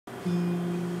I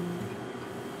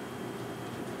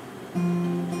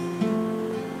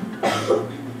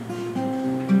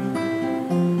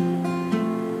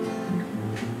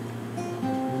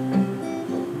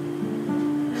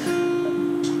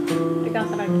got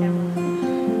that on camera.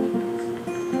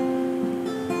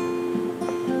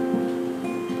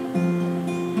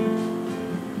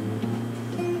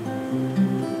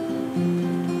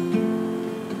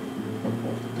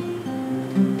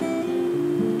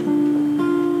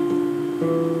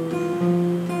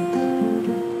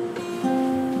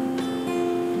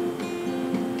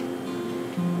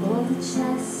 All the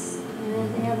chests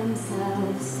reveal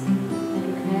themselves like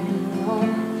a crack in the wall,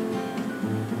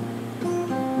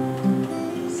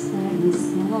 starting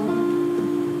small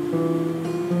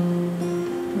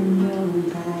and growing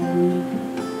bright.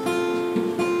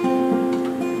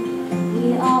 We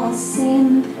all seem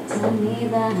to need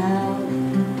the help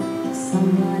of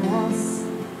someone else.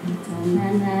 Don't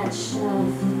mend that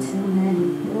shelf with too many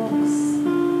books.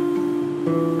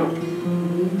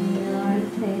 Read me your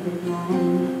favorite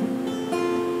line.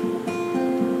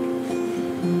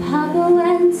 Papa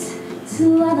went to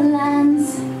other lands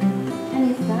and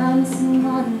he found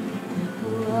someone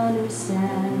who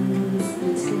understands the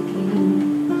ticking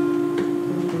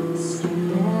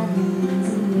strands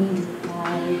and need to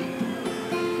cry.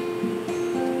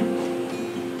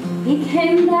 He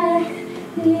came back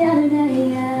the other day,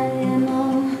 you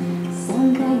know, some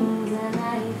things in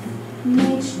life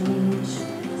may change,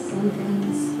 some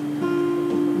things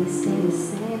may stay the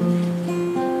same.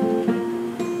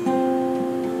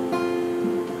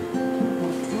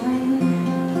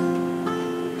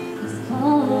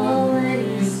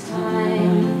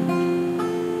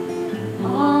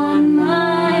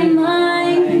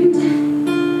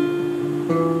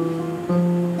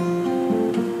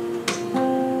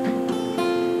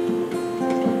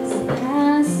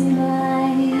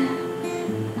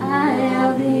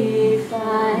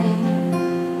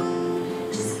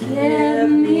 Give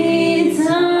me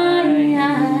time.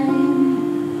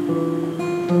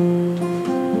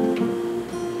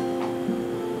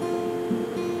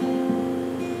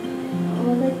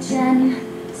 Oh, let Jen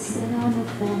sit on the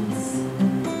fence,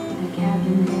 her cap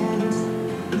in hand,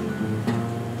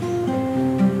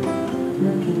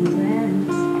 looking grand.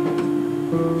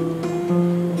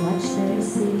 Watch their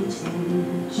city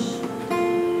change.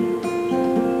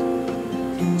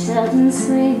 Children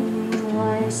scream,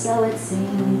 or so it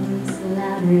seems,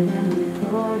 louder than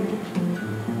before.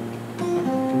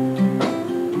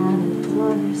 Out of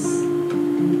doors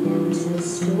and into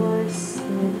stores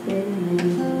with big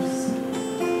names.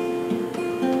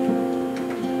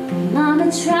 Mama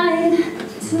tried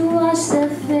to wash their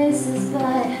faces,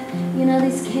 but you know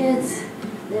these kids,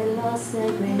 they lost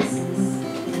their graces.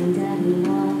 And Daddy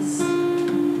lost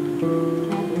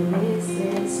at the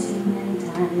races too many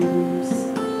times.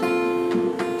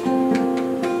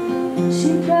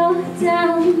 She broke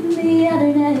down the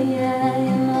other day,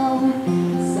 you know,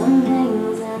 some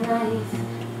things in life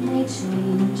may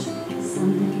change,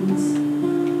 some things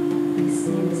may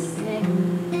stay the same.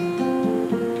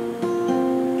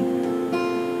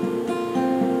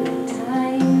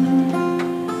 Time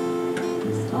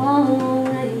is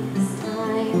always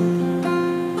time.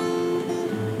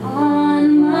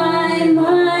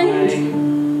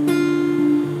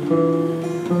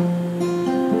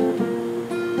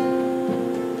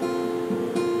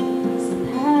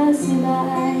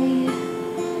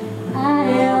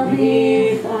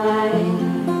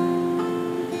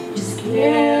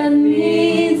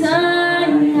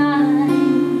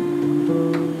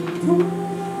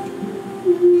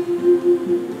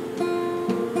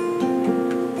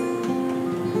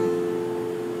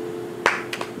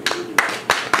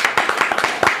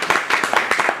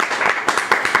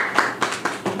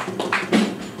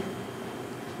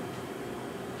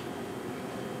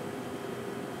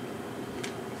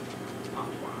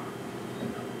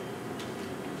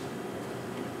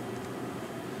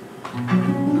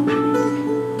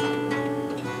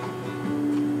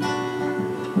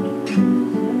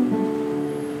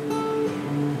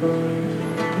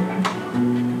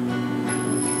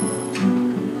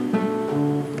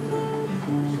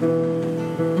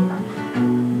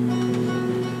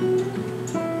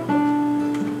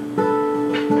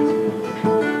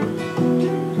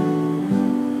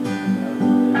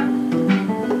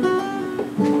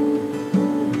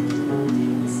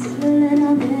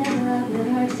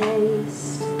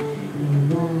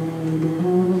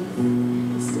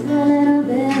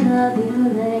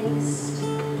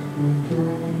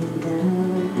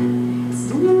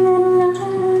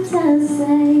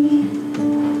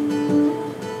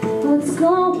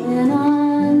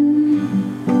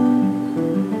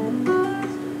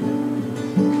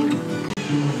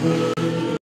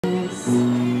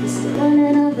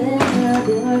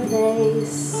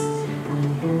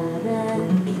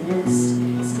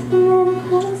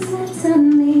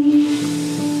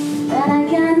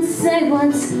 say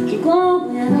what's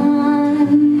going on.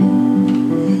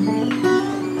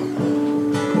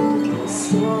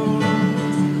 Storm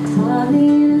taught me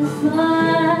to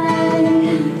fly.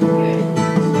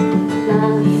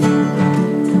 Love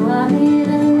taught me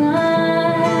to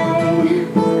lie.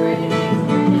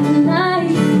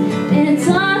 Life, it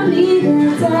taught me to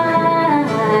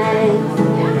dive.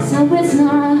 So it's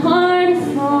not hard to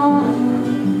fall.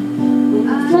 When I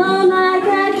flow like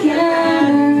I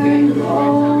can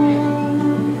roll.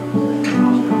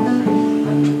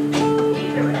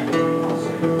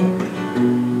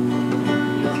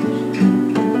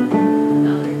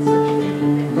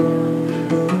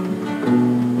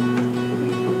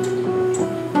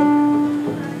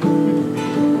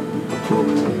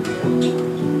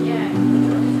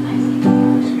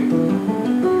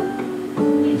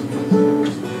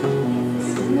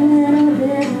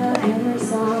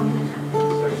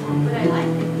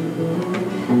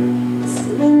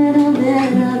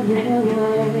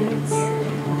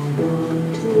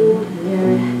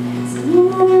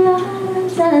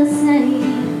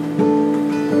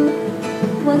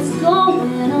 What's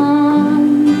going on?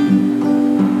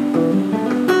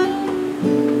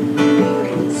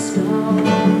 Storms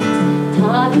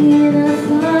taught me to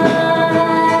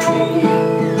fly.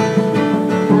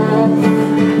 Love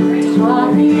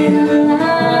taught me to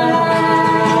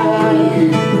lie.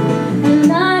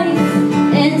 Life,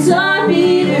 it taught me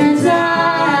to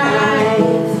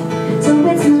dive. So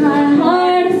it's not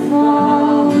hard to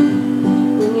fall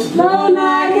when you flow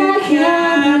like a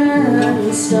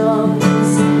can. Storms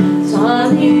taught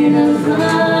me to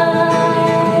fly.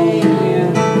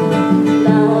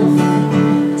 Love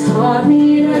taught me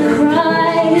to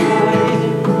cry.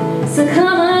 So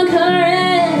come on,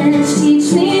 courage, teach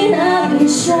me to be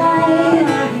shy.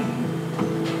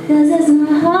 'Cause it's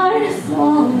not hard to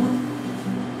fall,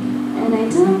 and I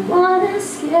don't wanna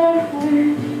scare her.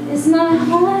 It's not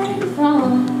hard to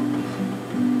fall,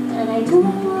 and I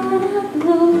don't wanna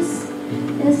lose.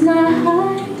 It's not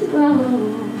hard to grow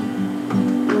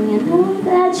when you know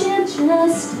that you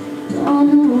just don't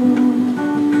know.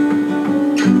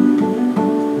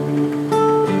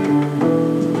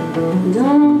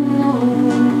 Don't know.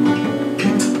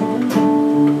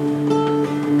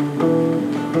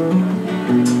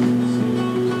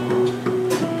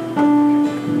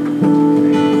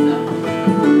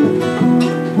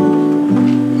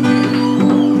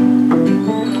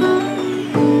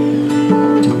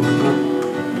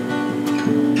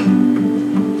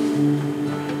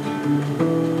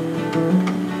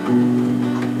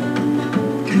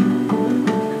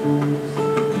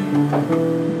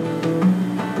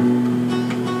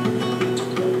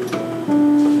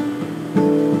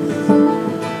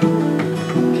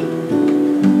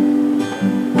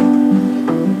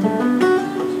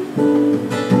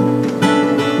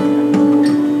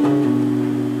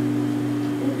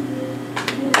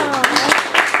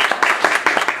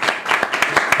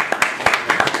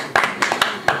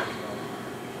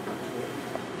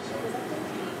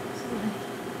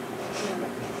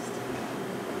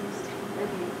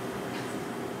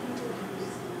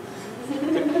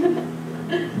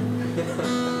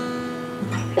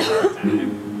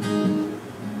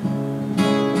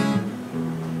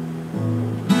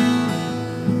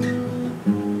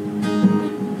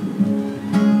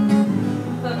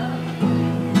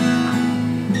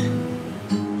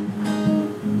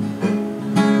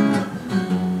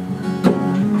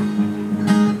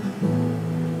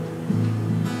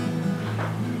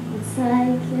 It's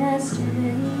like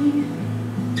yesterday,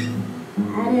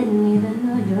 I didn't even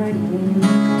know your name.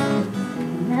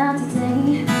 Now today,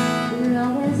 you're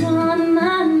always on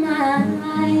my mind.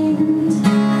 I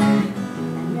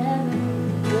never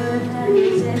would have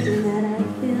expected that I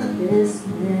feel this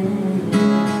way.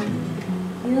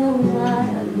 You are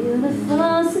a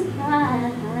beautiful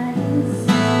surprise,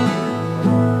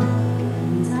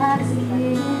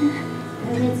 intoxicating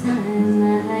every time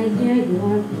that I hear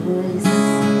your voice.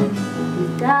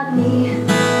 You've got me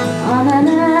on a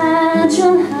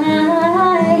natural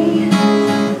high.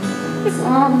 It's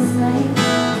almost like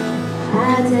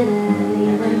I didn't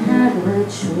even have a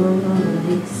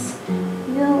choice.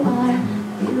 You are a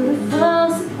beautiful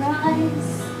surprise.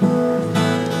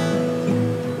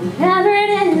 Whatever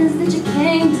it is that you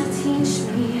came to teach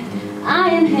me, I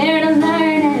am here to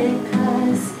learn it.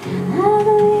 'Cause I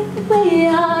believe that we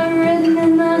are written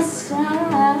in the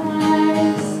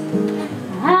stars.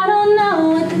 I don't know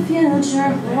what the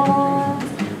future holds,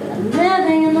 but I'm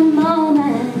living in the moment.